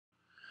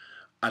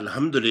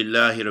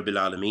Alhamdulillahi Rabbil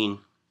Alameen.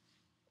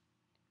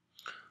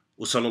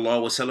 Wa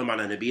sallallahu wa sallam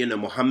ala nabiyyina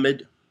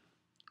Muhammad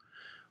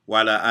wa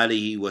ala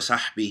alihi wa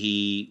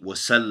sahbihi wa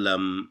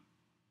sallam.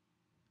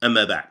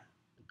 Amma ba'd.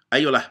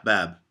 Ayyul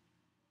ahbab.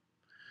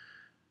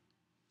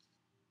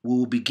 We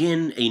will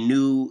begin a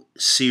new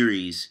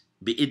series,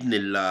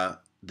 bi'idhnillah,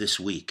 this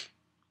week.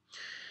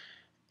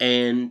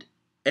 And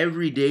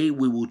every day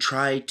we will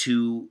try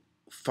to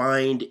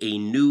find a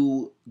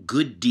new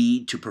good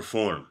deed to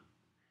perform,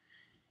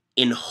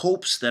 in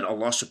hopes that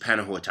Allah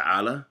subhanahu wa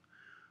ta'ala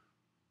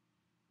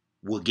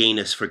will gain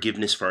us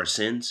forgiveness for our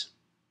sins,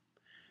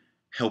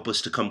 help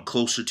us to come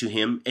closer to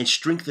Him, and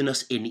strengthen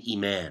us in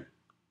Iman.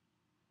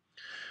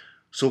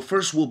 So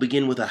first we'll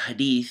begin with a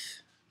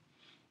hadith,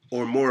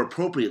 or more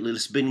appropriately,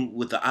 let's begin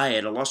with the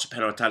ayat. Allah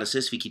subhanahu wa ta'ala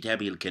says, fi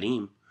kitabihi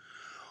al-kareem,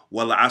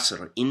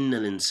 وَالْعَصْرِ إِنَّ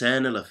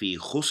الْإِنسَانَ لَفِي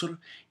خُسْرٍ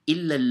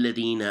إِلَّا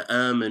الَّذِينَ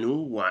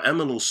آمَنُوا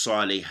وَعَمَلُوا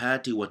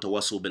الصَّالِحَاتِ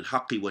وَتَوَصَّوْا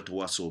بِالْحَقِّ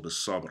وَتَوَصَّوْا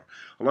بِالصَّبْرِ.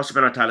 Allah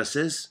subhanahu wa ta'ala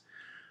says,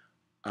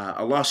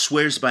 Allah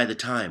swears by the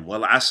time,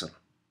 وَالْعَصْرِ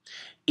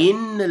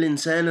إِنَّ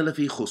الْإِنسَانَ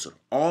لَفِي خُسْرٍ.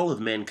 All of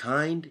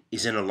mankind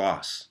is in a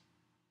loss.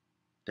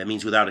 That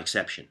means without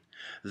exception.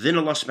 Then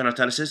Allah subhanahu wa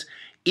ta'ala says,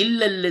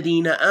 إِلَّا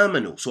الَّذِينَ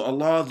آمَنُوا. So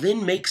Allah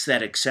then makes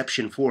that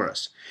exception for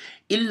us.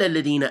 إِلَّا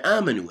الَّذِينَ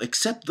آمَنُوا.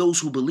 Except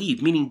those who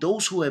believe, meaning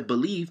those who have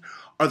believed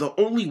are the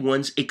only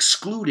ones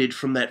excluded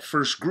from that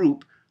first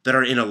group that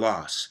are in a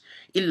loss.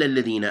 إِلَّا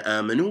الَّذِينَ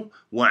آمَنُوا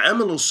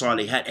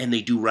وَعَمَلُوا الصَّالِحَاتِ. And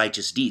they do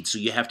righteous deeds. So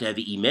you have to have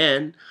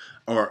Iman,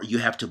 or you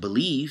have to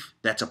believe.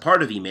 That's a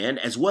part of Iman,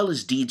 as well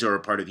as deeds are a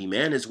part of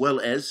Iman, as well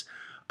as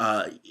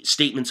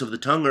statements of the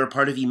tongue are a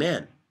part of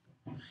Iman.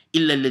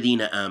 إِلَّا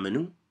الَّذِينَ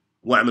آمَنُوا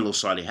وَعَمِلُوا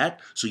الصَّالِحَاتِ.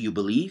 So you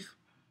believe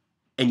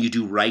and you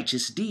do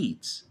righteous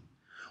deeds.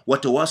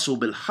 وَتَوَصَّوْا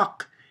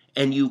بِالْحَقِّ.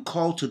 And you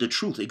call to the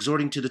truth,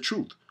 exhorting to the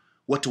truth.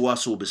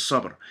 وَتَوَصَّوْا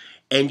بِالصَّبْرِ.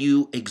 And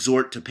you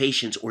exhort to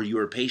patience, or you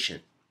are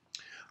patient.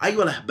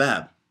 Ayyul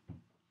ahbab.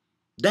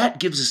 That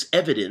gives us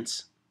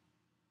evidence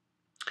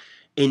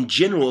in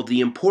general of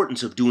the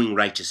importance of doing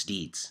righteous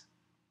deeds.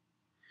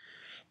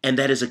 And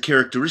that is a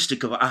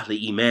characteristic of Ahl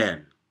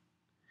Iman.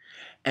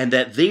 And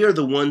that they are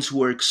the ones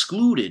who are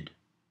excluded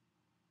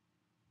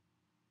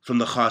from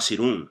the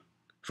khasirun,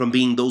 from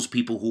being those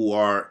people who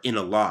are in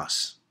a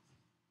loss.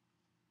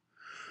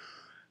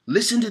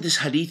 Listen to this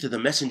hadith of the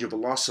Messenger of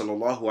Allah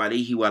sallallahu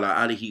alayhi wa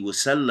alihi wa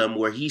sallam,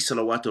 where he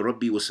salawatu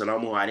rabbi wa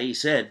salamu alayhi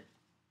said,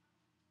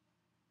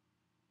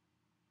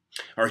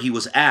 or he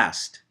was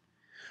asked,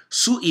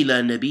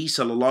 Su'ila Nabi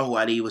sallallahu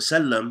alayhi wa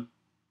sallam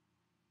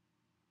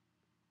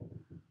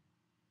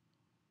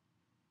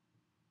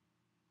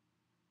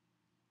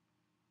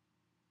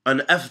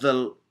an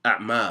afdal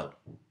a'mal.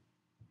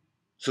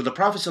 So the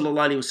Prophet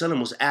sallallahu alayhi wa sallam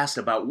was asked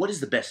about what is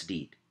the best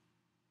deed.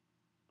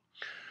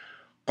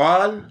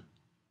 قال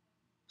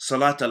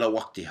صلاة على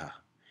وقتها.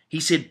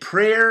 He said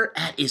prayer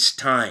at its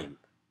time.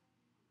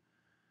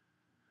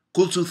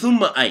 قلت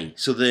ثم أي.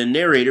 So the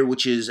narrator,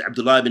 which is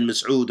Abdullah ibn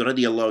Mas'ud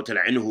radiyallahu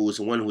ta'ala anhu, who was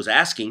the one who was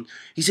asking,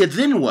 he said,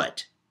 then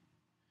what?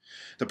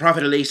 The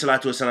Prophet alayhi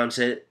salatu wasalam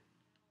said,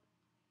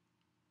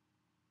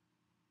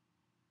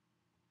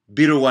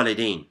 Birru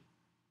walidain.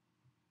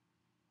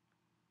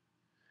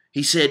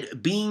 He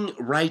said, being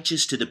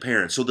righteous to the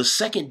parents. So the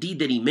second deed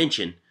that he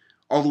mentioned,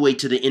 all the way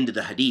to the end of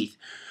the hadith,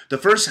 the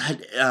first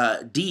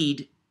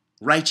deed,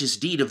 righteous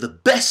deed of the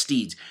best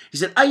deeds. He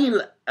said,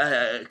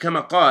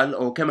 كما قال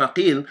or كما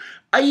قيل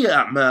أي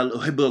أعمال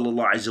أحب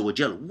الله عز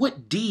وجل.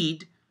 What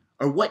deed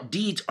or what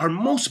deeds are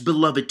most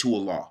beloved to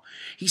Allah?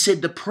 He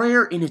said the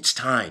prayer in its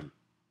time.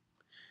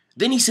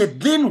 Then he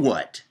said, then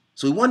what?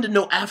 So he wanted to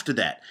know after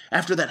that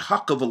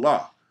haqq of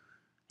Allah.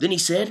 Then he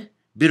said,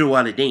 Birru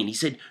walidain. He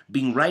said,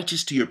 being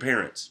righteous to your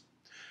parents.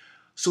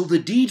 So the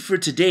deed for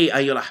today,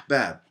 ayyul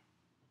ahbab,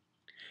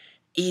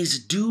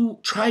 is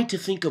try to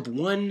think of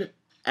one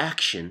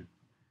action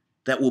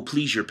that will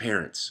please your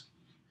parents.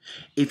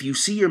 If you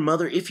see your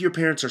mother, if your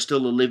parents are still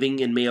living,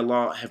 and may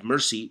Allah have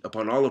mercy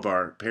upon all of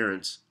our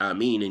parents,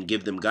 ameen, and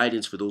give them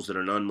guidance for those that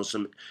are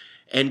non-Muslim,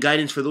 and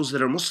guidance for those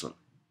that are Muslim,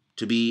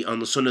 to be on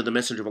the sunnah of the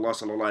Messenger of Allah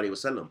sallallahu alayhi wa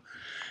sallam.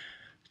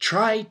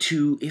 Try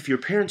to, if your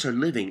parents are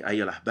living,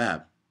 ayyul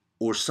ahbab,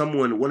 or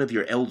someone, one of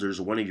your elders,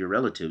 or one of your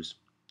relatives,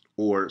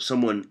 or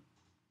someone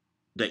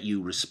that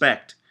you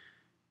respect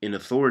in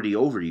authority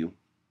over you,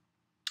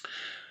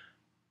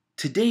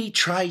 today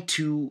try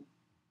to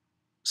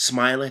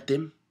smile at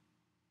them,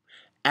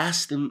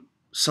 ask them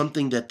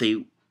something that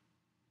they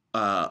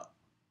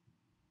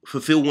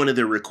fulfill one of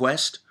their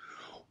requests,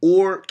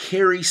 or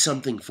carry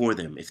something for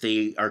them. If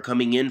they are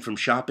coming in from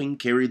shopping,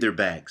 carry their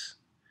bags,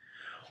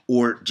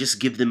 or just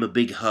give them a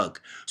big hug.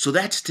 So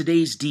that's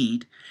today's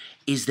deed,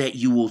 is that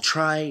you will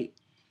try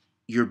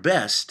your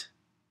best,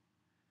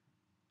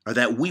 or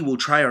that we will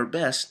try our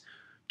best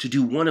to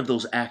do one of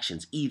those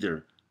actions.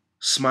 Either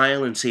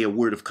smile and say a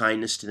word of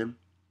kindness to them,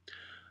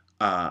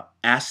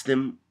 ask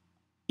them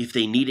if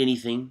they need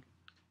anything,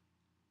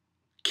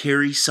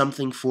 carry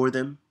something for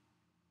them,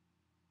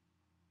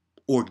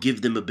 or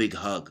give them a big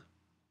hug,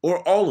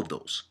 or all of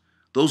those.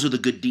 Those are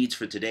the good deeds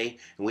for today,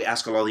 and we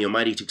ask Allah the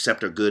Almighty to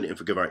accept our good and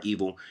forgive our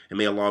evil, and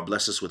may Allah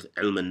bless us with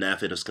ilman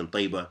nafi', rizqan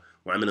tayyiba,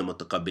 wa amalan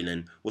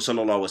mutaqabbilan, wa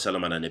sallallahu wa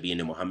sallam ala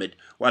nabiyyina Muhammad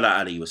wa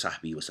ala alihi wa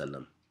sahbihi wa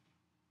sallam.